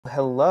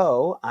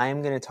Hello,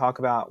 I'm going to talk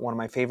about one of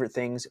my favorite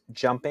things,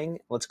 jumping.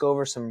 Let's go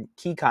over some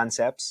key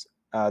concepts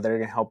that are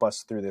going to help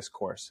us through this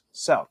course.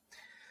 So,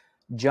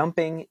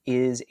 jumping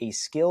is a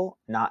skill,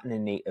 not an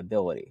innate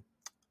ability,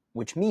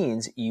 which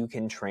means you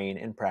can train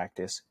and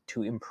practice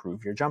to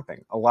improve your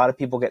jumping. A lot of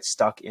people get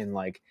stuck in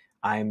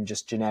I'm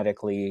just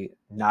genetically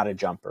not a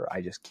jumper.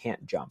 I just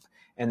can't jump.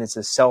 And it's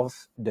a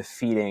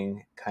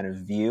self-defeating kind of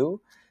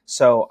view.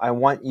 So I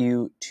want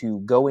you to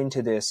go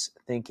into this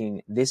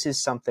thinking this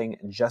is something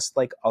just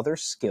like other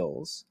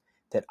skills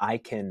that I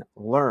can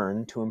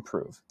learn to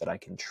improve, that I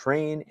can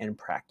train and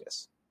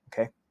practice.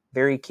 Okay,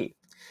 very key.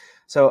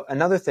 So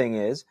another thing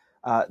is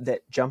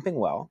that jumping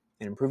well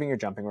and improving your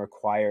jumping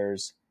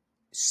requires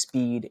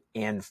speed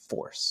and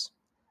force.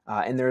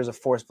 And there is a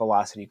force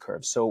velocity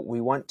curve. So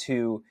we want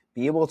to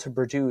be able to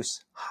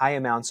produce high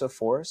amounts of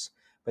force,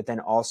 but then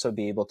also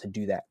be able to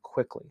do that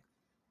quickly.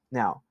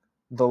 Now,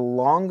 the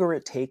longer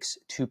it takes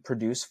to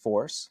produce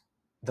force,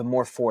 the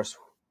more force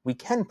we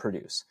can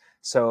produce.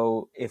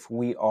 So if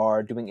we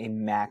are doing a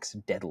max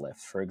deadlift,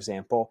 for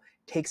example,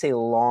 it takes a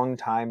long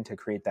time to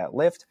create that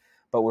lift,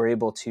 but we're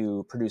able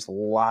to produce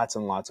lots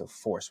and lots of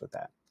force with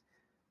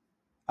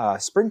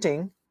that.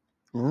 Sprinting,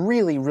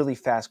 really, really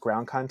fast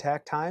ground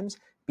contact times,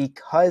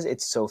 because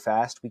it's so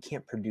fast, we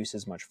can't produce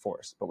as much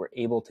force, but we're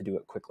able to do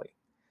it quickly.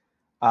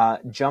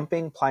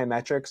 Jumping,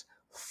 plyometrics,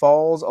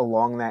 falls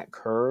along that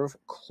curve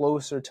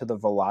closer to the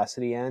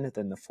velocity end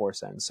than the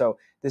force end. So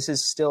this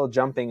is still,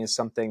 jumping is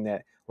something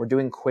that we're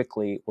doing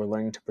quickly. We're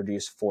learning to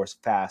produce force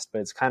fast,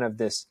 but it's kind of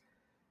this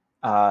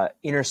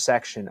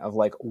intersection of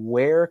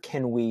where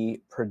can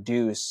we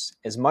produce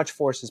as much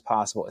force as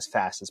possible, as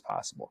fast as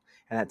possible.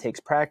 And that takes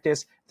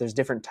practice. There's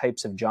different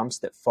types of jumps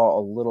that fall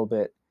a little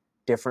bit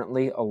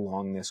differently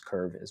along this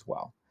curve as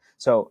well.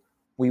 So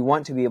we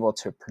want to be able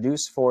to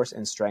produce force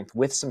and strength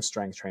with some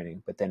strength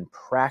training, but then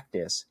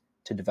practice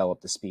to develop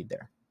the speed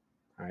there.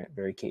 All right,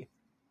 very key.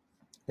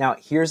 Now,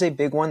 here's a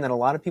big one that a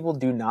lot of people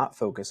do not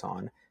focus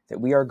on that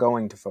we are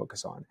going to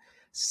focus on.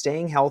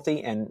 Staying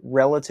healthy and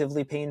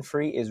relatively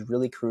pain-free is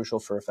really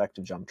crucial for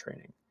effective jump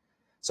training.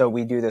 So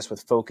we do this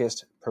with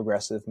focused,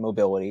 progressive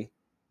mobility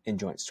and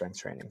joint strength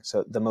training.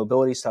 So the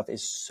mobility stuff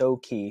is so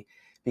key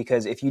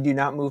because if you do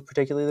not move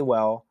particularly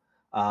well,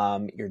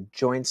 your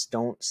joints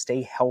don't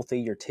stay healthy,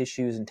 your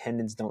tissues and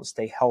tendons don't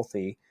stay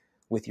healthy,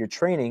 with your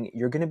training,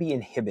 you're going to be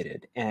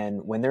inhibited.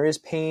 And when there is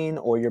pain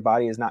or your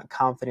body is not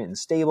confident and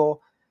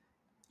stable,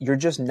 you're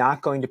just not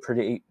going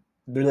to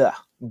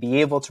be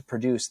able to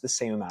produce the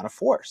same amount of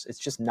force. It's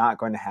just not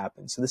going to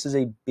happen. So this is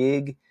a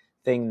big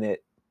thing that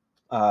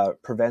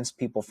prevents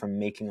people from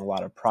making a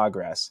lot of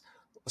progress,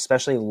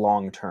 especially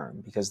long term,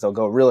 because they'll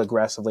go real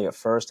aggressively at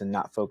first and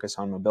not focus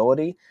on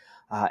mobility,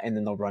 and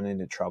then they'll run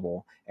into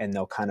trouble and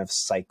they'll kind of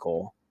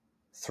cycle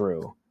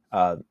through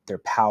their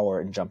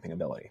power and jumping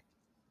ability.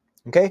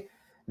 Okay?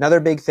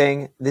 Another big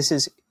thing, this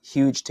is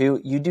huge too,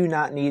 you do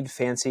not need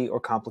fancy or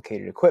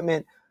complicated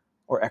equipment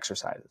or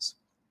exercises.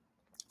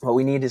 What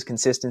we need is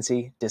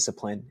consistency,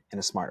 discipline, and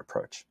a smart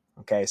approach.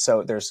 Okay,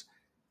 so there's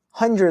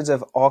hundreds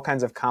of all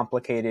kinds of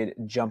complicated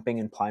jumping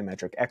and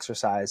plyometric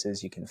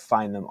exercises. You can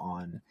find them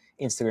on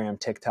Instagram,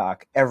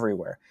 TikTok,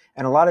 everywhere.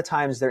 And a lot of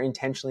times they're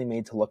intentionally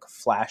made to look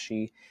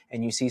flashy,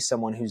 and you see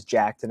someone who's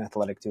jacked and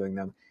athletic doing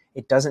them.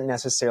 It doesn't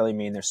necessarily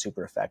mean they're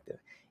super effective.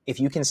 If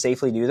you can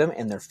safely do them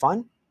and they're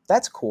fun,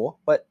 that's cool,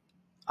 but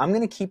I'm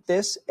going to keep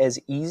this as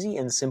easy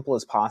and simple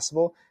as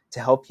possible to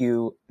help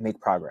you make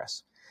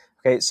progress.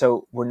 Okay,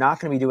 so we're not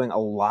going to be doing a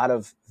lot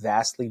of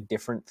vastly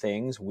different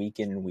things week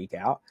in and week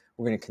out.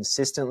 We're going to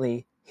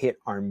consistently hit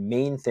our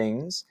main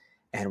things,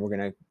 and we're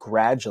going to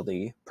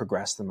gradually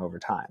progress them over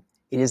time.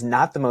 It is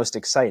not the most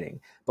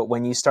exciting, but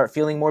when you start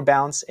feeling more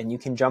bounce and you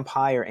can jump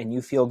higher and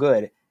you feel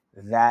good,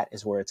 that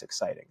is where it's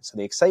exciting. So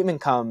the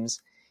excitement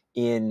comes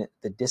in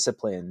the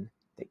discipline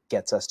that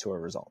gets us to our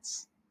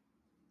results.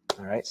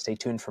 All right, stay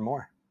tuned for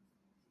more.